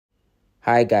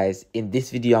Hi guys, in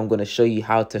this video I'm going to show you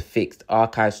how to fix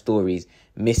archive stories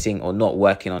missing or not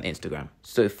working on Instagram.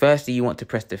 So firstly, you want to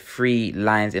press the three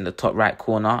lines in the top right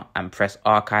corner and press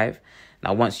archive.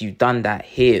 Now once you've done that,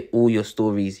 here all your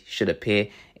stories should appear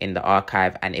in the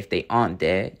archive, and if they aren't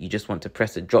there, you just want to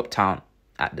press the drop down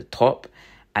at the top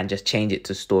and just change it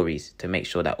to stories to make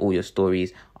sure that all your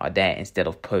stories are there instead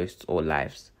of posts or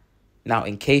lives. Now,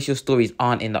 in case your stories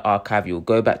aren't in the archive, you'll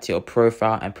go back to your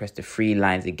profile and press the three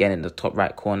lines again in the top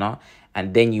right corner,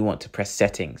 and then you want to press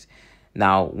settings.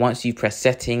 Now, once you press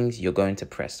settings, you're going to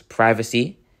press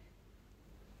privacy,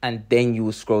 and then you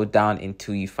will scroll down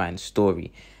until you find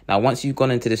story. Now, once you've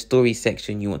gone into the story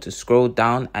section, you want to scroll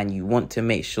down and you want to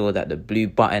make sure that the blue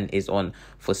button is on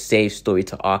for save story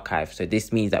to archive. So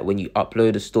this means that when you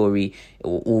upload a story, it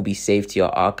will all be saved to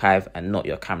your archive and not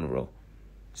your camera roll.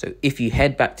 So if you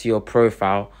head back to your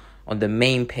profile on the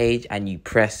main page and you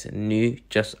press new,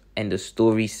 just in the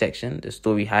story section, the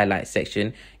story highlight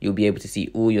section, you'll be able to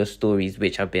see all your stories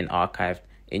which have been archived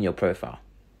in your profile.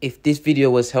 If this video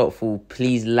was helpful,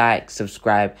 please like,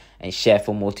 subscribe and share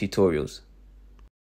for more tutorials.